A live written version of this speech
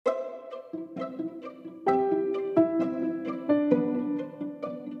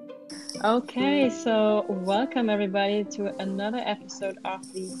Okay, so welcome everybody to another episode of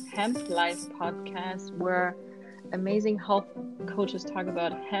the Hemp Life podcast, where amazing health coaches talk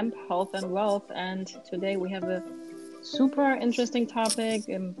about hemp, health, and wealth. And today we have a super interesting topic.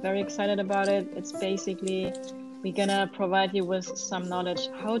 I'm very excited about it. It's basically we're gonna provide you with some knowledge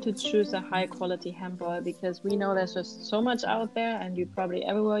how to choose a high quality hemp oil, because we know there's just so much out there, and you probably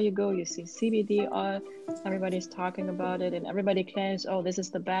everywhere you go you see CBD oil. Everybody's talking about it and everybody claims, oh, this is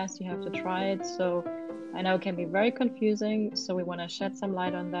the best, you have to try it. So I know it can be very confusing, so we want to shed some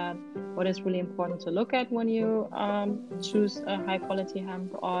light on that, what is really important to look at when you choose a high quality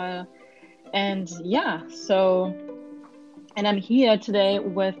hemp oil. And I'm here today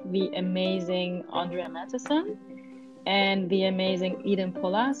with the amazing Andrea Matheson and the amazing Eden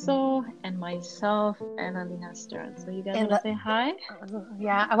Polasso and myself, Annalena Stern. So you guys want to say hi?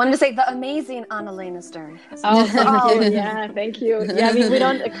 Yeah, I wanted to say the amazing Annalena Stern. Oh, thank you. Yeah, thank you. Yeah, we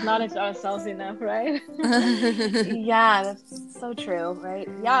don't acknowledge ourselves enough, right? Yeah, that's so true, right?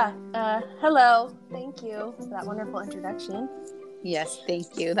 Yeah. Hello. Thank you for that wonderful introduction. Yes,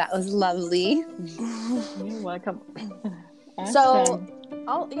 thank you. That was lovely. You're welcome. So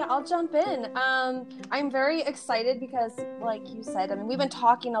I'll jump in. I'm very excited because, like you said, I mean, we've been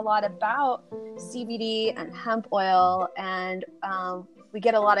talking a lot about CBD and hemp oil, and we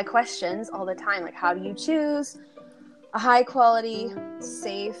get a lot of questions all the time, like how do you choose a high quality,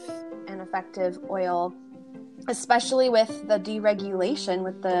 safe, and effective oil, especially with the deregulation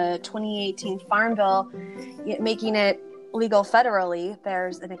with the 2018 Farm Bill making it legal federally.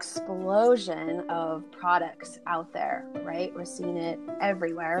 There's an explosion of products out there, right? We're seeing it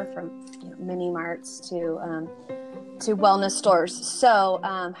everywhere, from mini marts to wellness stores. So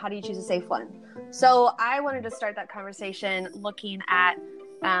how do you choose a safe one? So I wanted to start that conversation looking at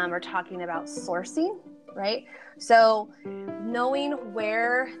or talking about sourcing, right? So knowing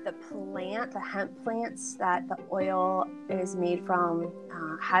where the hemp plants that the oil is made from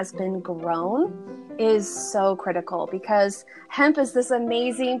has been grown is so critical, because hemp is this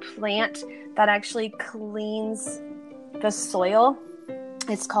amazing plant that actually cleans the soil.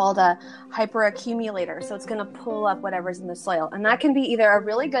 It's called a hyperaccumulator. So it's going to pull up whatever's in the soil. And that can be either a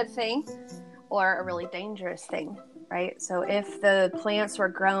really good thing or a really dangerous thing, right? So if the plants were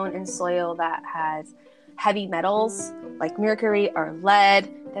grown in soil that has heavy metals like mercury or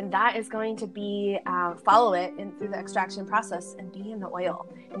lead, then that is going to be follow it through the extraction process and be in the oil.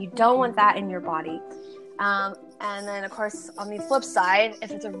 And you don't want that in your body. And then, of course, on the flip side,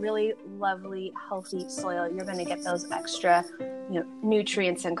 if it's a really lovely, healthy soil, you're going to get those extra,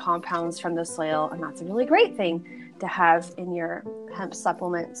 nutrients and compounds from the soil, and that's a really great thing to have in your hemp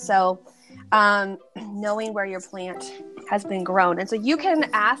supplement. So, knowing where your plant has been grown, and so you can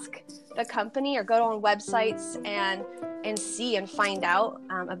ask the company or go on websites and see and find out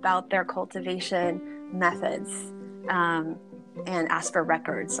about their cultivation methods. And ask for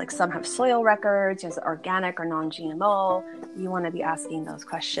records. Like some have soil records, is it organic or non-GMO? You want to be asking those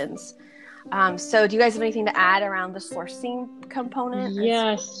questions. So do you guys have anything to add around the sourcing component?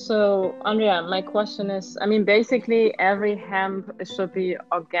 Yes. So Andrea, my question is, I mean, basically every hemp should be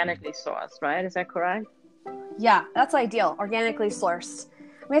organically sourced, right? Is that correct? Yeah, that's ideal. Organically sourced.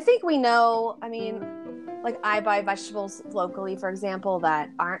 I think we know, like I buy vegetables locally, for example,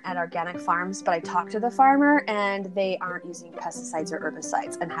 that aren't at organic farms, but I talk to the farmer and they aren't using pesticides or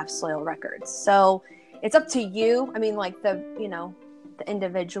herbicides and have soil records. So it's up to you. Like the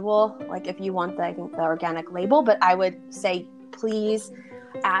individual, like if you want the organic label, but I would say, please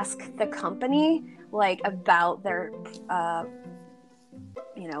ask the company about their,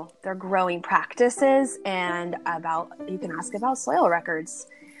 their growing practices, and you can ask about soil records.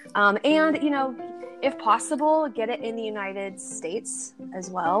 If possible, get it in the United States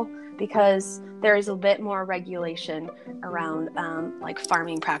as well, because there is a bit more regulation around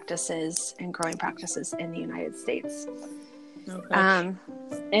farming practices and growing practices in the United States. Okay.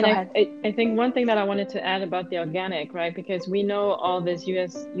 And I think one thing that I wanted to add about the organic, right? Because we know all this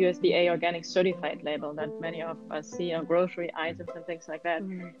USDA organic certified label that many of us see on grocery items and things like that.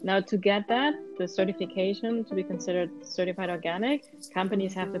 Mm-hmm. Now, to get the certification to be considered certified organic,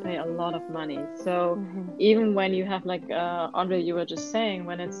 companies have to pay a lot of money. So even when you have, like Andre, you were just saying,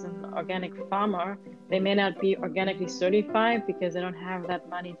 when it's an organic farmer, they may not be organically certified because they don't have that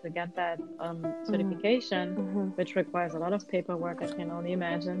money to get that certification, which requires a lot of paperwork, I can only imagine.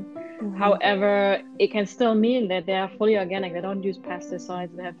 However, it can still mean that they are fully organic. They don't use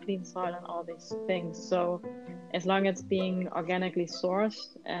pesticides, they have clean soil and all these things. So as long as it's being organically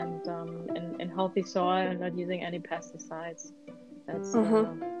sourced and in healthy soil and not using any pesticides, that's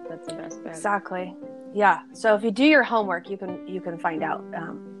the best bet. Exactly. Yeah. So if you do your homework, you can find out.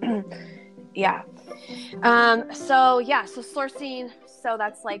 Yeah. So sourcing. So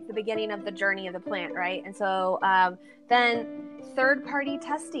that's like the beginning of the journey of the plant, right? And so then third-party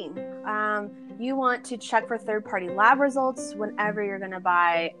testing. You want to check for third-party lab results whenever you're going to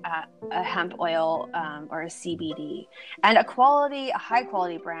buy a hemp oil or a CBD. And a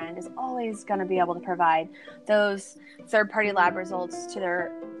high-quality brand is always going to be able to provide those third-party lab results to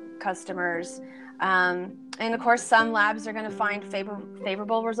their customers. And of course, some labs are going to find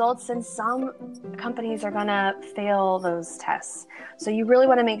favorable results, and some companies are going to fail those tests. So you really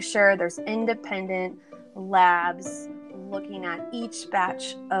want to make sure there's independent labs looking at each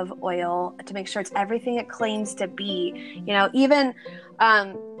batch of oil to make sure it's everything it claims to be. You know, even you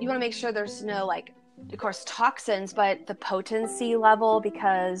want to make sure there's no, like, of course, toxins, but the potency level,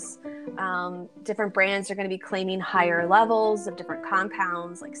 because different brands are going to be claiming higher levels of different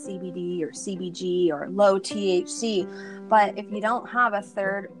compounds like CBD or CBG or low THC. But if you don't have a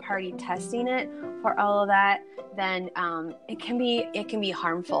third party testing it for all of that, then it can be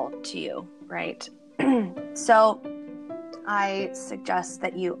harmful to you, right? So I suggest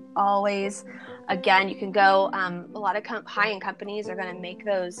that you always, again, you can go, a lot of high-end companies are going to make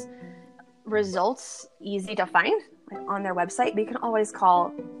those results easy to find, like, on their website, but you can always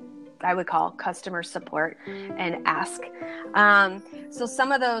I would call customer support and ask. So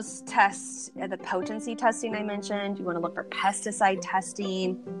some of those tests, the potency testing I mentioned, you want to look for pesticide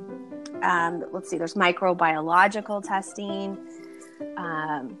testing. Let's see, there's microbiological testing,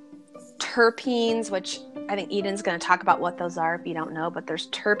 terpenes, which I think Eden's going to talk about what those are if you don't know, but there's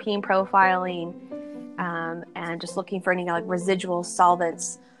terpene profiling, and just looking for any like residual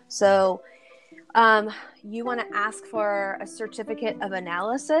solvents. So you want to ask for a certificate of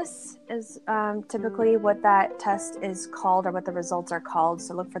analysis is typically what that test is called, or what the results are called.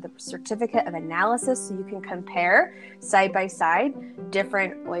 So look for the certificate of analysis so you can compare side by side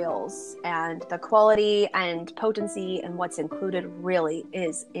different oils, and the quality and potency and what's included really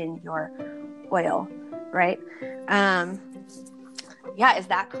is in your oil, right? Is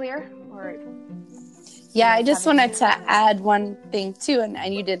that clear? Or yeah, I just wanted to add one thing too,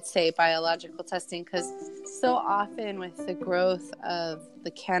 and you did say biological testing, because so often with the growth of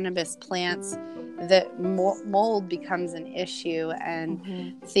the cannabis plants, the mold becomes an issue,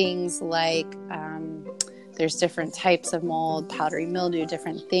 and things like there's different types of mold, powdery mildew,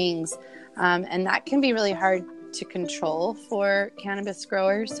 different things, and that can be really hard to control for cannabis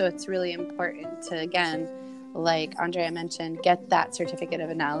growers. So it's really important to, again, like Andrea mentioned, get that certificate of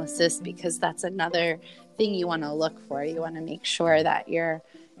analysis, because that's another thing you want to look for. You want to make sure that your,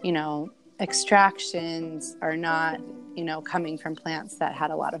 extractions are not, coming from plants that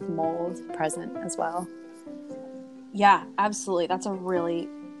had a lot of mold present as well. Yeah, absolutely. That's a really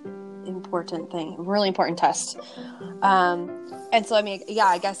important thing, really important test. And so,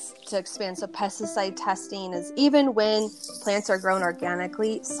 I guess to expand, so pesticide testing is, even when plants are grown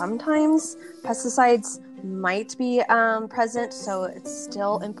organically, sometimes pesticides might be present. So it's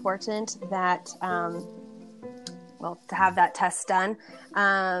still important that, to have that test done.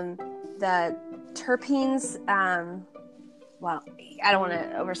 The terpenes, I don't want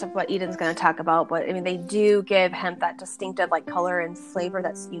to overstep what Eden's going to talk about, but they do give hemp that distinctive like color and flavor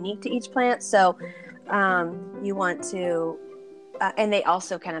that's unique to each plant. So you want to, and they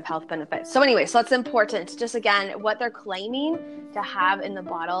also can have health benefits. So anyway, so it's important. Just again, what they're claiming to have in the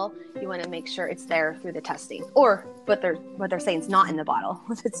bottle, you want to make sure it's there through the testing, or what they're saying is not in the bottle,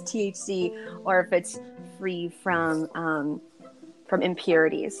 if it's THC or if it's free from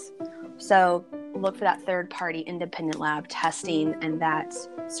impurities. So look for that third-party independent lab testing and that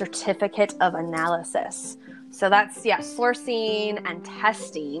certificate of analysis. So that's, sourcing and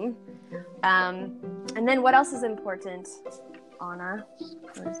testing. And then what else is important, Anna?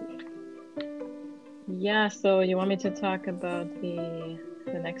 Yeah, so you want me to talk about the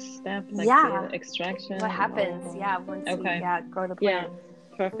next step, like the extraction? What happens, once you grow the plant. Yeah,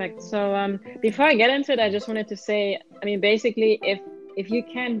 perfect. So before I get into it, I just wanted to say, basically, if you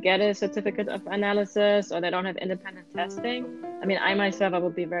can't get a certificate of analysis, or they don't have independent testing, I myself, I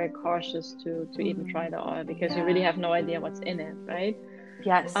would be very cautious to even try the oil, because you really have no idea what's in it, right?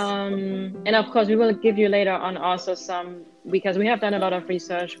 Yes. And of course, we will give you later on also some, because we have done a lot of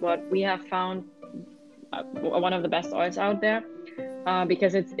research, what we have found one of the best oils out there,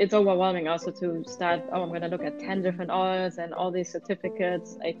 because it's overwhelming also to start, I'm going to look at 10 different oils and all these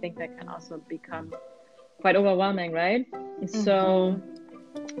certificates. I think that can also become quite overwhelming, right? So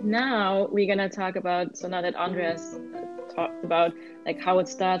now we're going to talk about, so now that Andrea's talked about like how it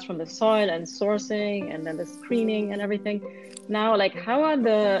starts from the soil and sourcing and then the screening and everything. Now, like how are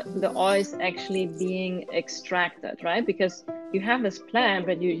the oils actually being extracted, right? Because you have this plant,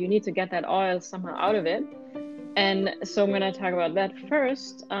 but you need to get that oil somehow out of it. And so I'm going to talk about that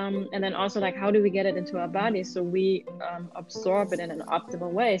first. And then also like how do we get it into our body so we absorb it in an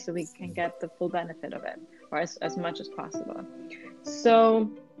optimal way so we can get the full benefit of it, or as much as possible. So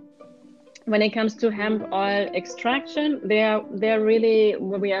when it comes to hemp oil extraction, they're really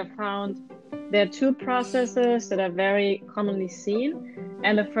what we have found. There are two processes that are very commonly seen.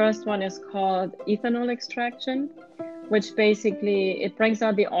 And the first one is called ethanol extraction, which basically it brings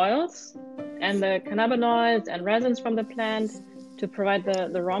out the oils and the cannabinoids and resins from the plant to provide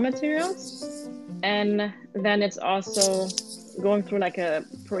the raw materials. And then it's also going through like a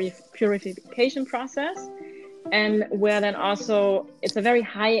purification process, and where then also it's a very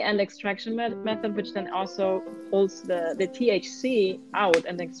high-end extraction method, which then also holds the THC out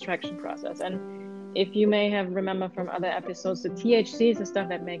in the extraction process. And if you may have remember from other episodes, the THC is the stuff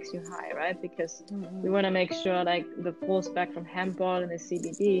that makes you high, right? Because we want to make sure like the full spectrum hemp oil and the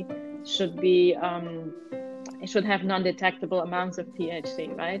CBD should be, it should have non-detectable amounts of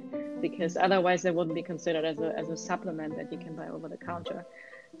THC, right? Because otherwise it wouldn't be considered as a supplement that you can buy over the counter.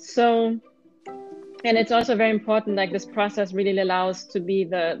 So, and it's also very important, like this process really allows to be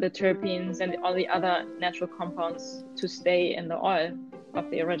the terpenes and all the other natural compounds to stay in the oil of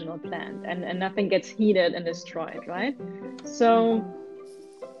the original plant, and nothing gets heated and destroyed, right? So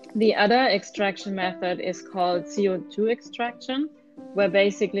the other extraction method is called CO2 extraction, where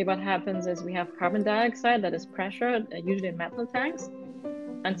basically what happens is we have carbon dioxide that is pressured, usually in metal tanks,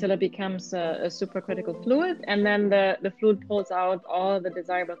 until it becomes a supercritical fluid, and then the fluid pulls out all the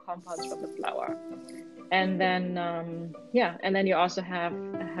desirable compounds from the flower. And then and then you also have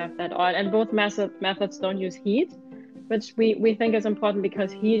that oil. And both methods don't use heat, which we think is important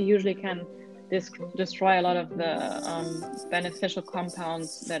because heat usually can destroy a lot of the beneficial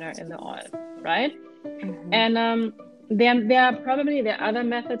compounds that are in the oil, right? And there are other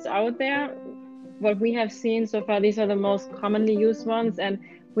methods out there. What we have seen so far, these are the most commonly used ones, and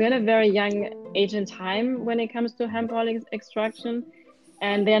we're at a very young age in time when it comes to hemp oil extraction,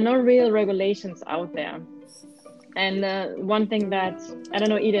 and there are no real regulations out there. And one thing that, I don't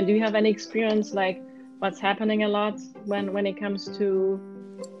know, Eden, do you have any experience like what's happening a lot when it comes to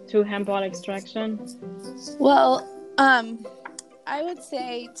hemp oil extraction? Well, I would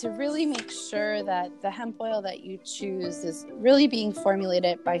say to really make sure that the hemp oil that you choose is really being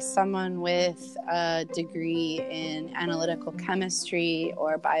formulated by someone with a degree in analytical chemistry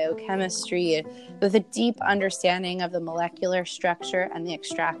or biochemistry, with a deep understanding of the molecular structure and the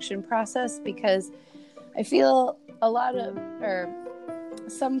extraction process, because I feel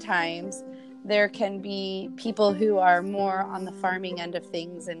sometimes there can be people who are more on the farming end of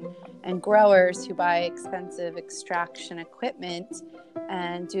things and growers who buy expensive extraction equipment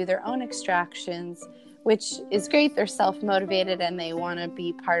and do their own extractions, which is great. They're self-motivated and they want to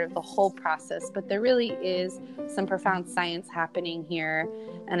be part of the whole process. But there really is some profound science happening here.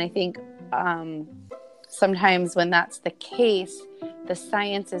 And I think sometimes when that's the case, the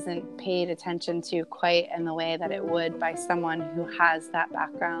science isn't paid attention to quite in the way that it would by someone who has that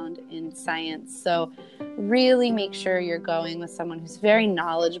background in science. So really make sure you're going with someone who's very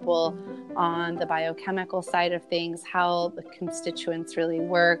knowledgeable on the biochemical side of things, how the constituents really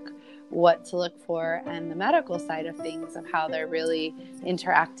work, what to look for, and the medical side of things of how they're really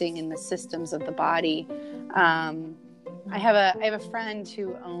interacting in the systems of the body. I have a friend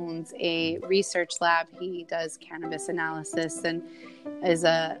who owns a research lab. He does cannabis analysis and is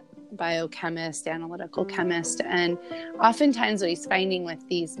a biochemist, analytical chemist. And oftentimes what he's finding with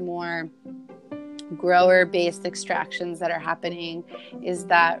these more grower-based extractions that are happening is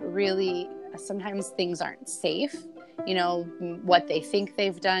that really sometimes things aren't safe. You know, what they think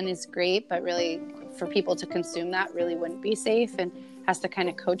they've done is great, but really for people to consume that really wouldn't be safe, and has to kind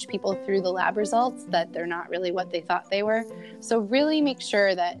of coach people through the lab results that they're not really what they thought they were. So really make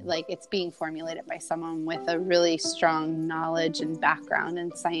sure that like it's being formulated by someone with a really strong knowledge and background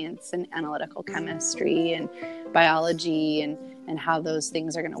in science and analytical chemistry and biology and how those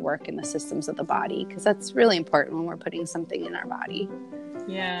things are going to work in the systems of the body, because that's really important when we're putting something in our body.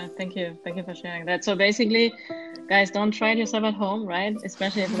 Yeah, thank you for sharing that. So basically, guys, don't try it yourself at home, right?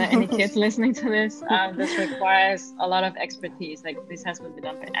 Especially if there are any kids listening to this. This requires a lot of expertise. Like this has to be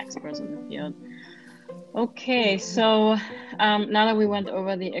done by experts in the field. Okay, so now that we went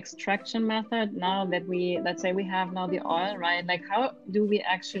over the extraction method, now that let's say we have now the oil, right? Like how do we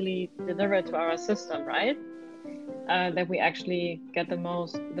actually deliver it to our system, right? That we actually get the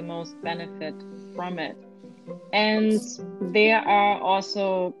most benefit from it. And there are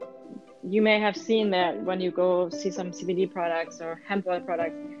also, you may have seen that when you go see some CBD products or hemp oil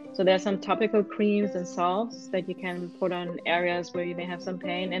products. So there's some topical creams and salves that you can put on areas where you may have some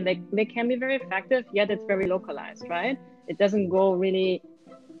pain, and they can be very effective, yet it's very localized, right? It doesn't go really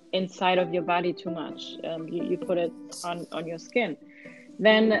inside of your body too much. You put it on your skin.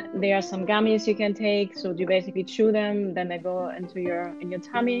 Then there are some gummies you can take. So you basically chew them, then they go into your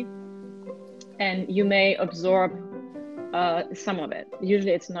tummy, and you may absorb some of it.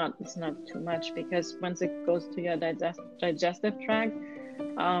 Usually it's not too much, because once it goes to your digestive tract,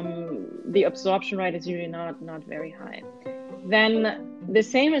 the absorption rate is usually not very high. Then the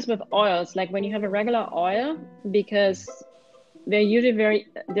same is with oils. Like when you have a regular oil, because they're usually very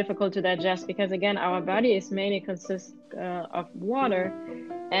difficult to digest, because again, our body is mainly consists of water,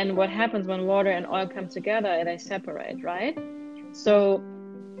 and what happens when water and oil come together, they separate, right? So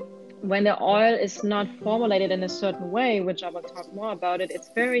when the oil is not formulated in a certain way, which I will talk more about it's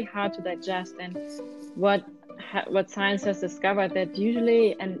very hard to digest. And what science has discovered, that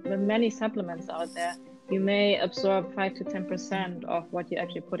usually, and with many supplements out there, you may absorb 5 to 10% of what you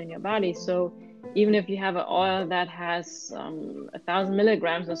actually put in your body. So even if you have an oil that has 1,000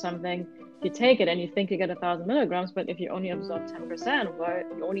 milligrams or something, you take it and you think you get 1,000 milligrams, but if you only absorb 10%, well,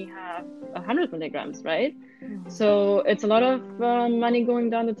 you only have 100 milligrams, right? So it's a lot of money going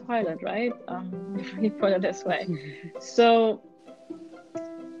down the toilet, right? If you put it this way. So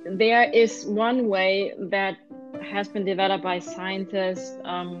there is one way that has been developed by scientists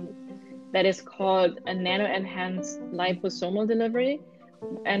that is called a nano-enhanced liposomal delivery.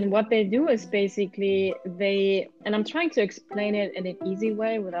 And what they do is basically and I'm trying to explain it in an easy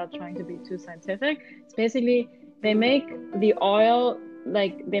way without trying to be too scientific. It's basically, they make the oil,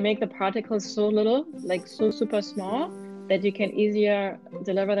 like they make the particles so little, like so super small, that you can easier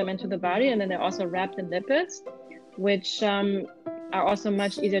deliver them into the body. And then they're also wrapped in lipids, which are also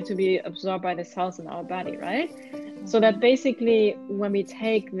much easier to be absorbed by the cells in our body, right? So that basically when we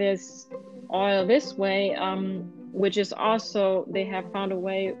take this oil this way, which is also, they have found a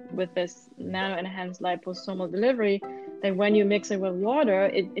way with this nano-enhanced liposomal delivery, that when you mix it with water,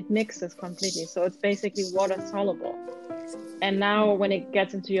 it mixes completely. So it's basically water soluble. And now when it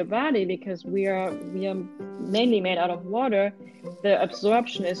gets into your body, because we are mainly made out of water, the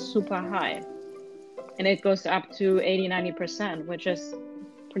absorption is super high. And it goes up to 80-90%, which is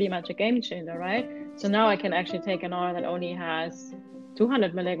pretty much a game changer, right? So now I can actually take an oil that only has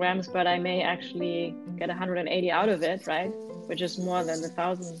 200 milligrams, but I may actually get 180 out of it, right? Which is more than the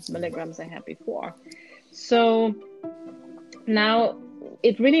 1,000 milligrams I had before. So now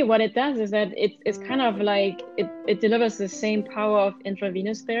it really, what it does is that it's kind of like, it delivers the same power of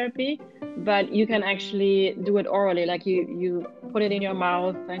intravenous therapy, but you can actually do it orally. Like you put it in your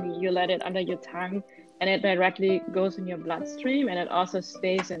mouth and you let it under your tongue, and it directly goes in your bloodstream, and it also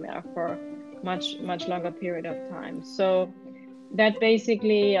stays in there for much longer period of time. So that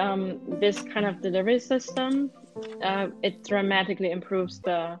basically, this kind of delivery system, it dramatically improves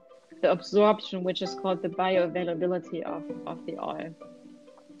the absorption, which is called the bioavailability of the oil.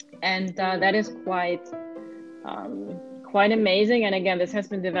 And that is quite amazing. And again, this has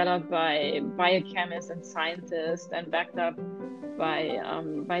been developed by biochemists and scientists and backed up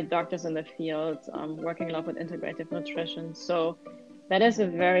by doctors in the field, working a lot with integrative nutrition. So that is a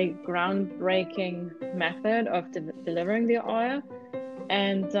very groundbreaking method of delivering the oil.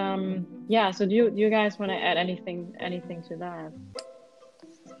 And so do you guys want to add anything to that?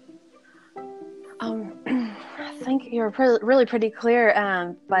 I think you're really pretty clear.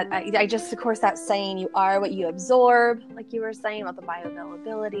 But I just, of course, that saying, you are what you absorb, like you were saying about the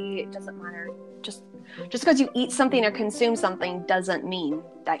bioavailability. It doesn't matter. Just because you eat something or consume something doesn't mean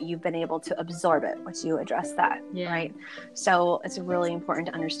that you've been able to absorb it, which you address that, right? So it's really important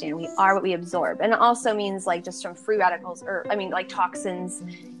to understand we are what we absorb. And it also means, like, just from free radicals, like toxins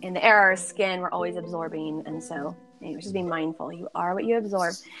in the air or skin, we're always absorbing. And so anyway, just be mindful. You are what you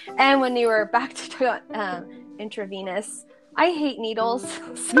absorb. And when you were back to intravenous, I hate needles.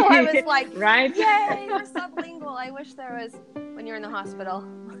 So I was like, right? Yay, or sublingual. I wish there was, when you're in the hospital,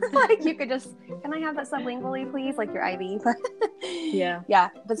 like you could just, can I have that sublingually, please? Like your IV. Yeah.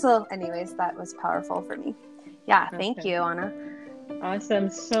 But so anyways, that was powerful for me. Yeah. Okay. Thank you, Anna. Awesome.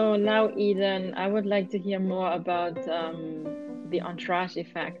 So now, Eden, I would like to hear more about the entourage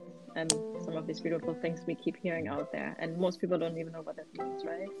effect and some of these beautiful things we keep hearing out there. And most people don't even know what that means,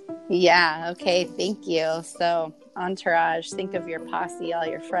 right? Yeah. Okay. Thank you. So entourage, think of your posse, all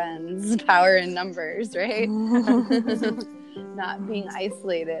your friends, power in numbers, right? Not being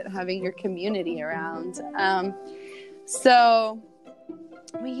isolated, having your community around. So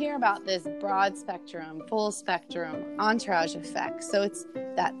we hear about this broad spectrum, full spectrum entourage effect. So it's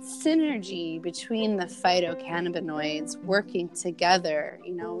that synergy between the phytocannabinoids working together,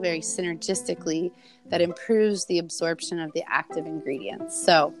 very synergistically, that improves the absorption of the active ingredients.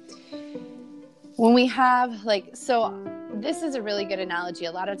 So when we have this is a really good analogy.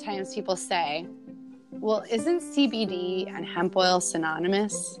 A lot of times people say, well, isn't CBD and hemp oil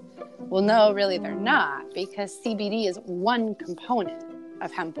synonymous? Well, no, really they're not, because CBD is one component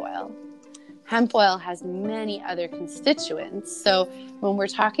of hemp oil. Hemp oil has many other constituents. So when we're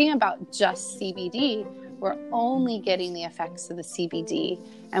talking about just CBD, we're only getting the effects of the CBD.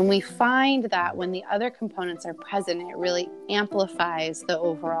 And we find that when the other components are present, it really amplifies the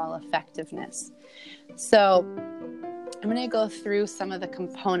overall effectiveness. So I'm going to go through some of the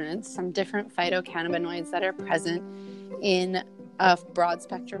components, some different phytocannabinoids that are present in a broad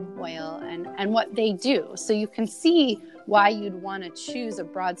spectrum oil and what they do. So you can see why you'd want to choose a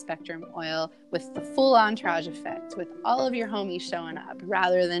broad spectrum oil with the full entourage effect, with all of your homies showing up,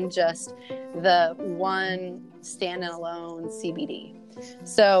 rather than just the one standing alone CBD.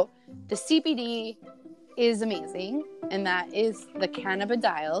 So the CBD is amazing, and that is the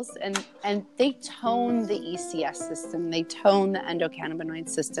cannabidiols, and they tone the ECS system. They tone the endocannabinoid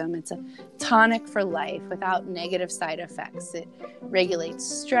system. It's a tonic for life without negative side effects. It regulates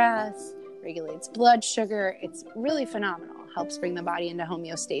stress, regulates blood sugar. It's really phenomenal. Helps bring the body into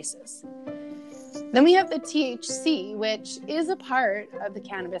homeostasis. Then we have the THC, which is a part of the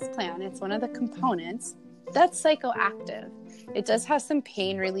cannabis plant. It's one of the components that's psychoactive. It does have some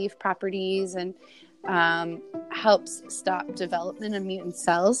pain relief properties and helps stop development of mutant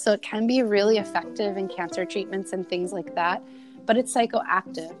cells. So it can be really effective in cancer treatments and things like that, but it's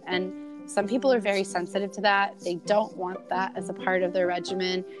psychoactive. And some people are very sensitive to that. They don't want that as a part of their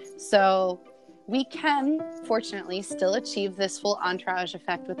regimen. So we can, fortunately, still achieve this full entourage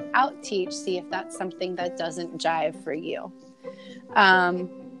effect without THC if that's something that doesn't jive for you. And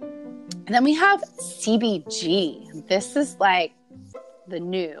then we have CBG. This is like the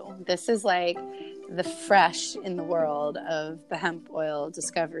new. This is like the fresh in the world of the hemp oil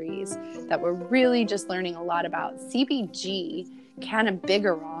discoveries that we're really just learning a lot about. CBG,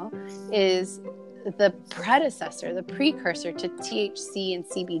 cannabigerol, is the predecessor, the precursor to THC and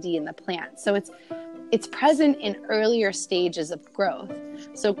CBD in the plant. So it's present in earlier stages of growth.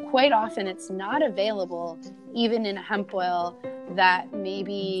 So quite often it's not available even in a hemp oil that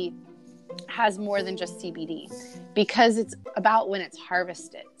maybe has more than just CBD, because it's about when it's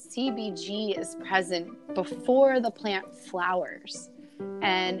harvested. CBG is present before the plant flowers.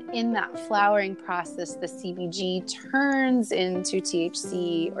 And in that flowering process, the CBG turns into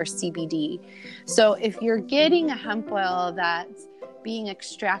THC or CBD. So if you're getting a hemp oil that's being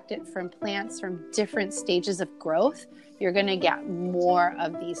extracted from plants from different stages of growth, you're going to get more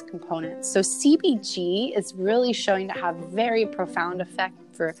of these components. So CBG is really showing to have very profound effect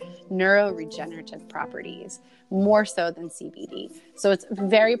for neuroregenerative properties, more so than CBD. So it's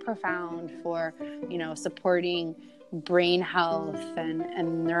very profound for, supporting brain health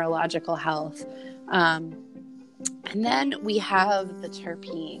and neurological health. And then we have the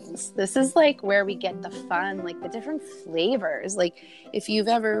terpenes. This is like where we get the fun, like the different flavors. Like if you've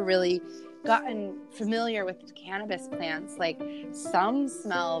ever really gotten familiar with cannabis plants, like some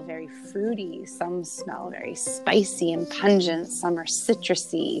smell very fruity, some smell very spicy and pungent, some are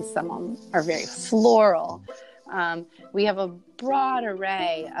citrusy, some are very floral. We have a broad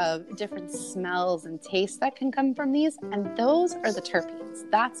array of different smells and tastes that can come from these, and those are the terpenes.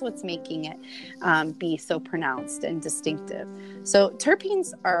 That's what's making it be so pronounced and distinctive. So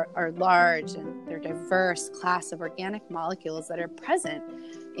terpenes are large and they're diverse class of organic molecules that are present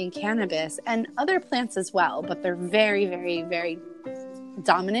in cannabis and other plants as well, but they're very, very, very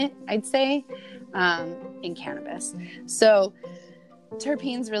dominant, I'd say, in cannabis. So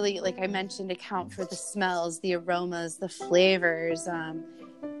terpenes really, like I mentioned, account for the smells, the aromas, the flavors,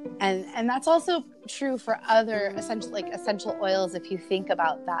 and that's also true for other essential oils. If you think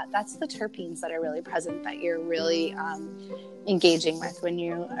about that, that's the terpenes that are really present, that you're really engaging with when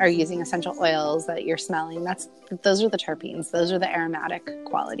you are using essential oils that you're smelling. Those are the terpenes. Those are the aromatic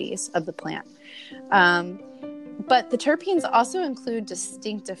qualities of the plant. But the terpenes also include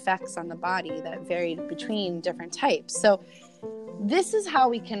distinct effects on the body that vary between different types. So this is how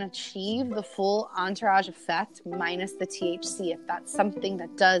we can achieve the full entourage effect minus the THC if that's something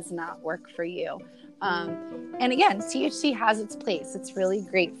that does not work for you. And again, THC has its place. It's really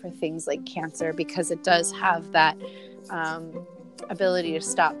great for things like cancer because it does have that ability to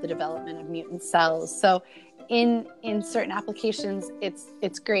stop the development of mutant cells. So in certain applications,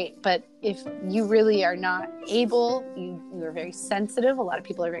 it's great. But if you really are not able, you're very sensitive. A lot of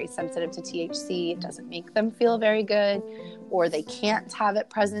people are very sensitive to THC. It doesn't make them feel very good, or they can't have it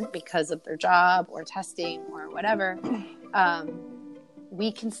present because of their job or testing or whatever. We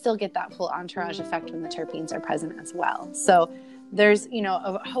can still get that full entourage effect when the terpenes are present as well. So there's,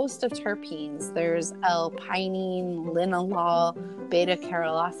 a host of terpenes. There's L-pinene, linalool,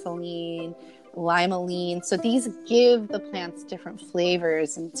 beta-caryophyllene, limonene. So these give the plants different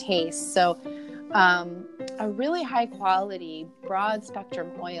flavors and tastes. So a really high quality, broad spectrum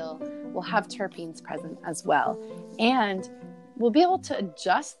oil will have terpenes present as well. And we'll be able to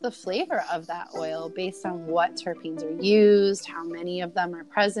adjust the flavor of that oil based on what terpenes are used, how many of them are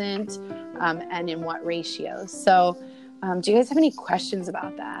present, and in what ratios. So do you guys have any questions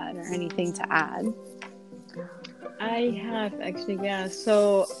about that or anything to add? I have actually, yeah.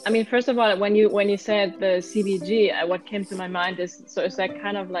 So, I mean, first of all, when you said the CBG, what came to my mind is that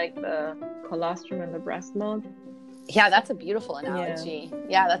kind of like the colostrum in the breast milk? Yeah, that's a beautiful analogy.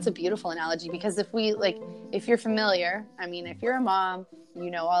 Yeah, that's a beautiful analogy, because if you're familiar, I mean, if you're a mom, you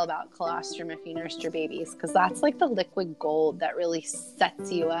know all about colostrum if you nursed your babies, because that's like the liquid gold that really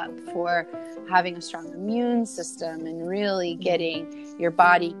sets you up for having a strong immune system and really getting your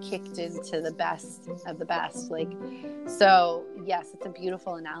body kicked into the best of the best. So yes, it's a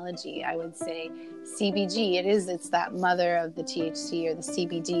beautiful analogy. I would say CBG, it's that mother of the THC or the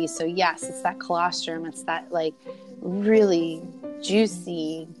CBD. So yes, it's that colostrum. It's that really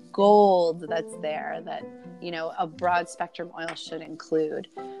juicy gold that's there that, a broad spectrum oil should include.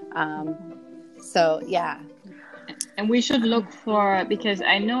 So yeah. And we should look for, because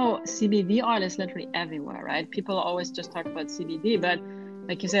I know CBD oil is literally everywhere, right? People always just talk about CBD, but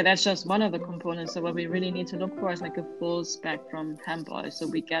like you said, that's just one of the components. So what we really need to look for is like a full spectrum hemp oil. So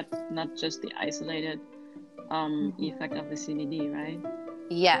we get not just the isolated effect of the CBD, right?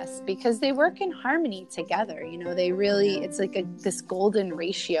 Yes, because they work in harmony together. They really, it's like this golden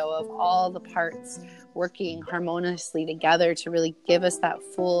ratio of all the parts working harmoniously together to really give us that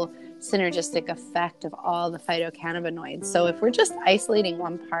full synergistic effect of all the phytocannabinoids. So if we're just isolating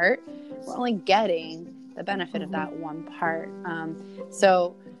one part, we're only getting the benefit of that one part.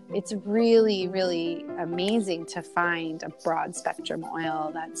 So it's really, really amazing to find a broad spectrum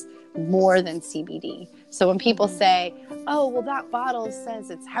oil that's more than CBD. So when people say, oh, well, that bottle says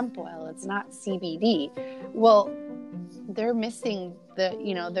it's hemp oil, it's not CBD. Well, they're missing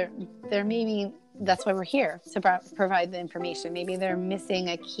they're maybe, that's why we're here, to provide the information. Maybe they're missing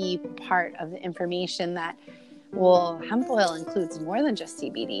a key part of the information that, well, hemp oil includes more than just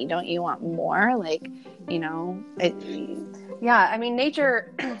CBD. Don't you want more? Yeah, I mean,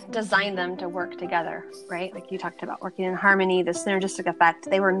 nature designed them to work together, right? Like you talked about working in harmony, the synergistic effect.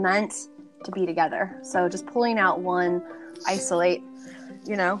 They were meant to be together. So just pulling out one, isolate,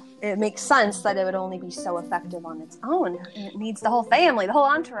 it makes sense that it would only be so effective on its own. And it needs the whole family, the whole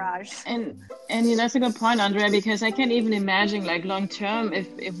entourage. And that's a good point, Andrea, because I can't even imagine long term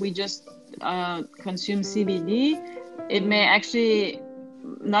if we just consume CBD, it may actually,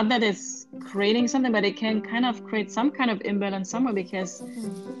 not that it's creating something, but it can kind of create some kind of imbalance somewhere, because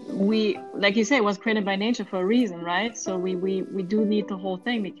we, like you say, it was created by nature for a reason, right? So we do need the whole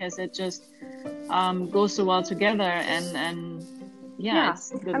thing, because it just goes so well together, and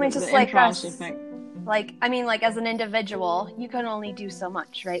it's just like us, effect. As an individual, you can only do so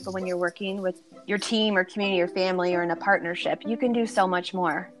much, right? But when you're working with your team or community or family or in a partnership, you can do so much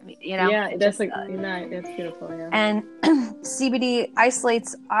more. Yeah, that's that's beautiful. Yeah. And CBD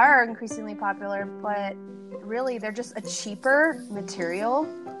isolates are increasingly popular, but really they're just a cheaper material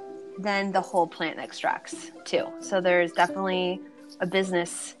than the whole plant extracts too. So there's definitely a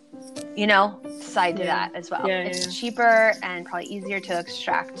business, side to that as well. It's cheaper and probably easier to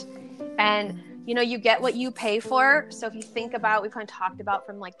extract. And you get what you pay for. So if you think about, we kind of talked about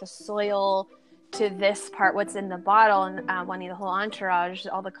from the soil to this part, what's in the bottle, and wanting the whole entourage,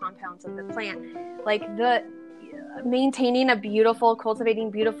 all the compounds of the plant, the maintaining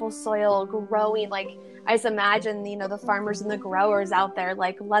cultivating beautiful soil, growing, I just imagine, the farmers and the growers out there,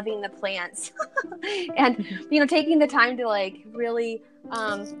 loving the plants and, taking the time to really,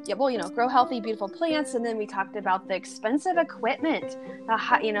 grow healthy, beautiful plants. And then we talked about the expensive equipment,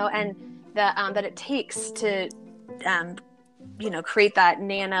 and that it takes to, create that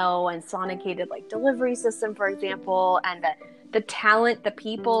nano and sonicated delivery system, for example, and the talent, the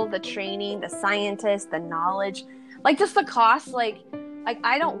people, the training, the scientists, the knowledge, just the cost.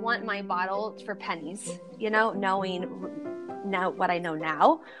 I don't want my bottle for pennies, knowing now what I know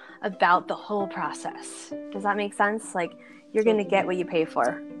now about the whole process. Does that make sense? You're going to get what you pay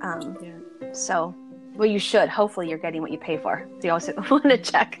for. So well, you should. Hopefully you're getting what you pay for. So you also want to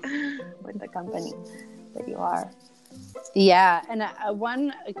check with the company that you are. Yeah. And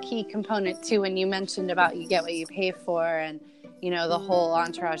one key component too, when you mentioned about you get what you pay for and, the whole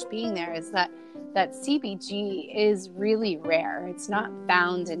entourage being there, is that CBG is really rare. It's not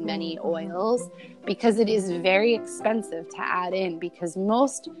found in many oils because it is very expensive to add in, because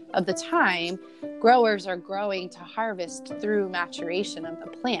most of the time growers are growing to harvest through maturation of the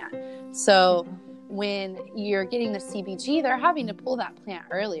plant. So when you're getting the CBG, they're having to pull that plant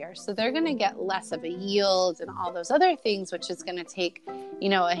earlier. So they're going to get less of a yield and all those other things, which is going to take,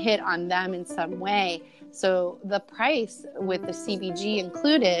 a hit on them in some way. So the price with the CBG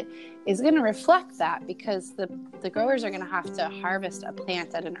included is going to reflect that, because the growers are going to have to harvest a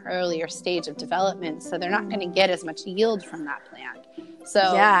plant at an earlier stage of development. So they're not going to get as much yield from that plant.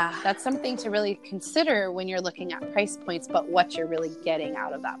 So that's something to really consider when you're looking at price points, but what you're really getting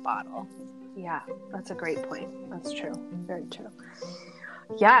out of that bottle. Yeah, that's a great point. That's true. Very true.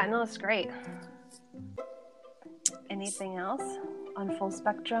 Yeah, no, that's great. Anything else on Full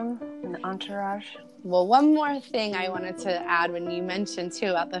Spectrum and the entourage? Well, one more thing I wanted to add when you mentioned too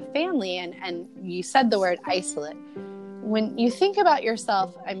about the family, and you said the word isolate. When you think about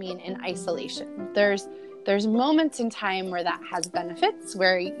yourself, in isolation, there's moments in time where that has benefits,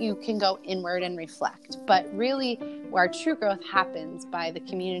 where you can go inward and reflect. But really, where our true growth happens by the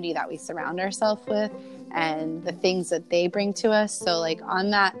community that we surround ourselves with and the things that they bring to us. So like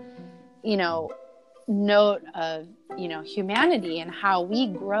on that, note of, humanity and how we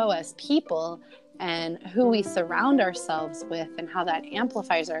grow as people and who we surround ourselves with and how that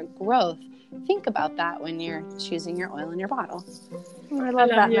amplifies our growth. Think about that when you're choosing your oil in your bottle. I love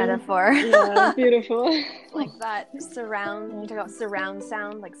that metaphor. Yeah, beautiful. Like that surround, you talk about surround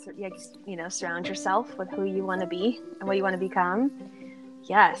sound, like, surround yourself with who you want to be and what you want to become.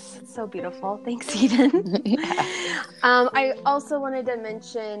 Yes, it's so beautiful. Thanks, Eden. I also wanted to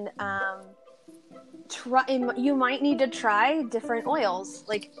mention, you might need to try different oils.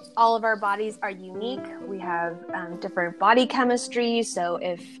 Like, all of our bodies are unique. We have different body chemistry. So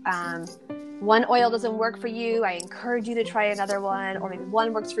if one oil doesn't work for you, I encourage you to try another one. Or maybe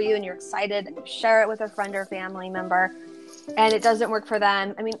one works for you and you're excited and you share it with a friend or family member and it doesn't work for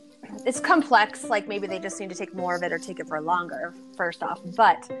them. It's complex. Like, maybe they just need to take more of it or take it for longer, first off.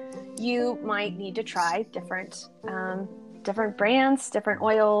 But you might need to try different brands, different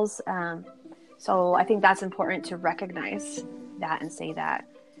oils. So I think that's important to recognize that and say that.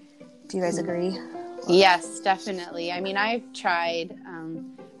 Do you guys agree? Yes, definitely. I've tried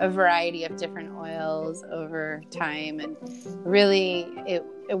a variety of different oils over time, and really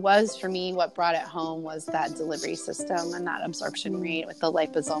it was, for me, what brought it home was that delivery system and that absorption rate with the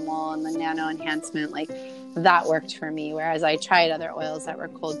liposomal and the nano enhancement. Like, that worked for me, whereas I tried other oils that were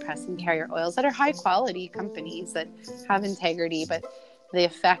cold press and carrier oils that are high quality companies that have integrity, but the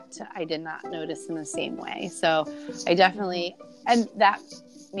effect I did not notice in the same way. So I definitely, and that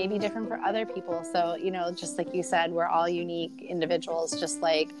may be different for other people. So, just like you said, we're all unique individuals, just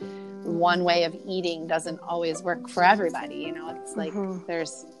like one way of eating doesn't always work for everybody. It's like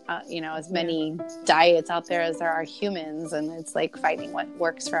there's, as many diets out there as there are humans, and it's like finding what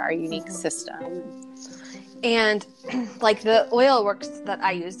works for our unique system. And like the oil works that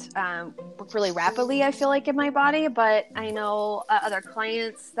I used work really rapidly, I feel like, in my body. But I know other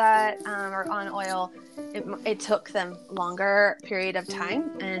clients that are on oil, it took them longer period of time.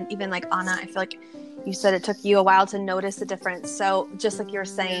 And even like Anna, I feel like you said it took you a while to notice the difference. So just like you're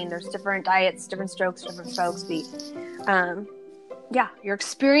saying, there's different diets, different strokes. Your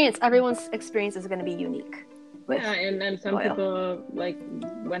experience, everyone's experience is going to be unique. Yeah, and some people, like,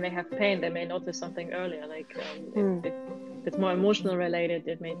 when they have pain, they may notice something earlier. Like, if it's more emotional related,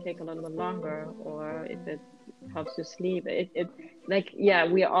 it may take a little bit longer. Or if it helps you sleep,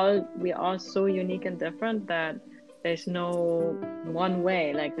 we are all so unique and different that there's no one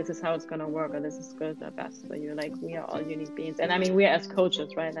way. Like, this is how it's gonna work, or this is good or best for you. Like, we are all unique beings, and we are as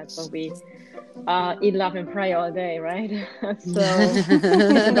coaches, right? That's what we eat, love, and pray all day, right? So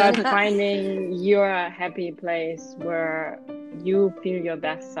it's about finding your happy place where you feel your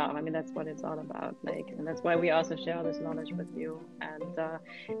best self. That's what it's all about. Like, and that's why we also share this knowledge with you.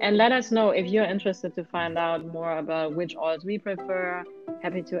 And let us know if you're interested to find out more about which oils we prefer.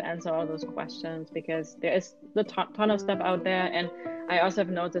 Happy to answer all those questions, because there is a ton of stuff out there. And I also have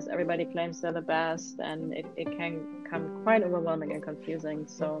noticed everybody claims they're the best, and it can come quite overwhelming and confusing.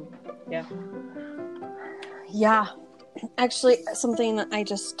 So, yeah. Yeah. Actually, something I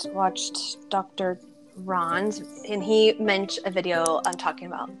just watched Dr. Ron, and he mentioned a video talking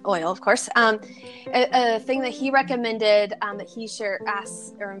about oil, of course. A thing that he recommended that he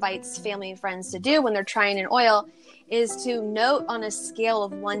asks or invites family and friends to do when they're trying an oil is to note on a scale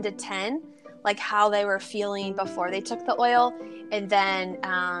of 1 to 10, like how they were feeling before they took the oil, and then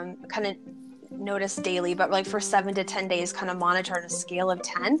kind of notice daily, but like for 7 to 10 days, kind of monitor on a scale of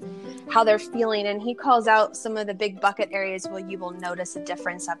 10 how they're feeling. And he calls out some of the big bucket areas where you will notice a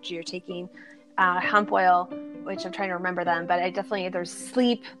difference after you're taking hemp oil, which I'm trying to remember them, but there's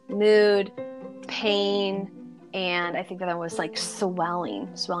sleep, mood, pain, and I think the other was like swelling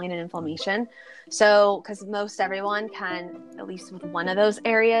and inflammation. So, because most everyone can, at least with one of those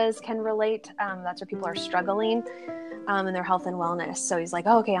areas, can relate. That's where people are struggling in their health and wellness. So he's like,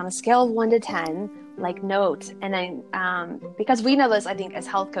 okay, on a scale of 1 to 10, like note. And then because we know this, I think, as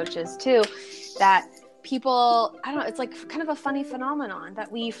health coaches too, that people, I don't know, it's like kind of a funny phenomenon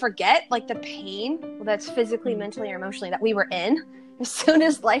that we forget like the pain that's physically, mentally, or emotionally that we were in. As soon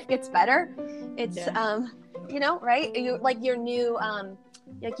as life gets better, it's, right? You like your new,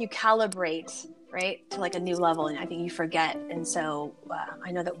 like you calibrate, right, to like a new level, and I think you forget. And so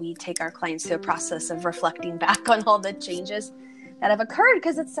I know that we take our clients through a process of reflecting back on all the changes that have occurred,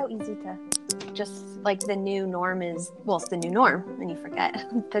 because it's so easy to just like the new norm it's the new norm, and you forget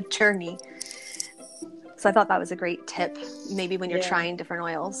the journey. So I thought that was a great tip, maybe when you're trying different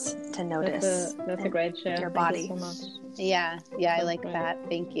oils, to notice. That's a great share. Your body. Thank you so much. Yeah, I like that.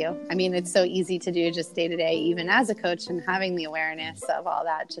 Thank you. I mean, it's so easy to do just day to day, even as a coach, and having the awareness of all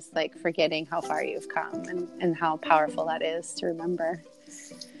that, just like forgetting how far you've come and how powerful that is to remember.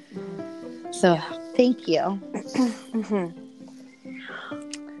 So thank you. Mm-hmm.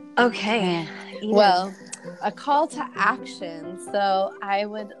 Okay. Well, a call to action. So I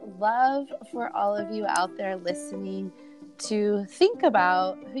would love for all of you out there listening to think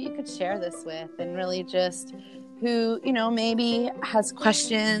about who you could share this with, and really just who, maybe has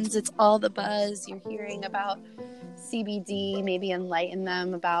questions. It's all the buzz you're hearing about CBD, maybe enlighten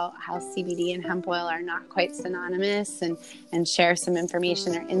them about how CBD and hemp oil are not quite synonymous, and share some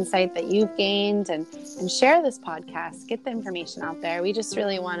information or insight that you've gained, and share this podcast, get the information out there. We just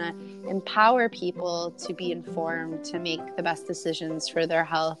really want to empower people to be informed, to make the best decisions for their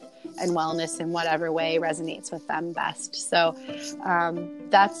health and wellness in whatever way resonates with them best. So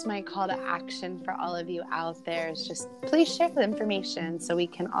that's my call to action for all of you out there, is just please share the information so we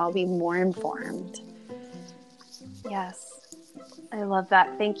can all be more informed. Yes, I love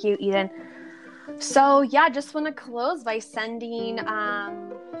that. Thank you, Eden. So just want to close by sending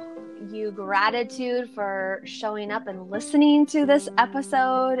you gratitude for showing up and listening to this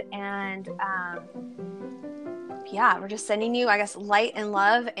episode. And we're just sending you, I guess, light and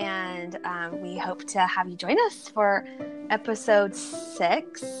love. And we hope to have you join us for episode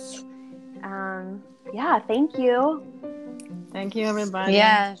 6. Thank you. Thank you, everybody.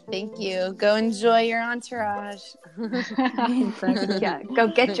 Yeah, thank you. Go enjoy your entourage. Go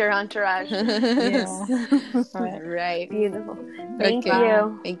get your entourage. Yeah. Right. Beautiful. Thank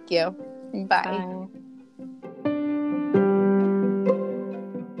you. Thank you. Bye. Bye.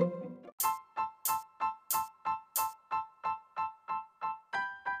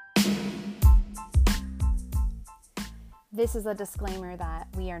 This is a disclaimer that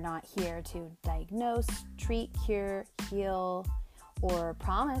we are not here to diagnose, treat, cure, heal, or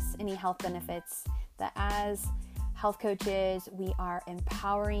promise any health benefits. That as health coaches, we are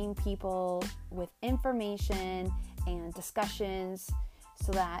empowering people with information and discussions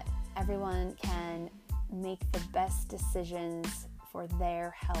so that everyone can make the best decisions for their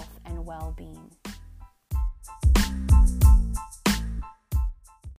health and well-being.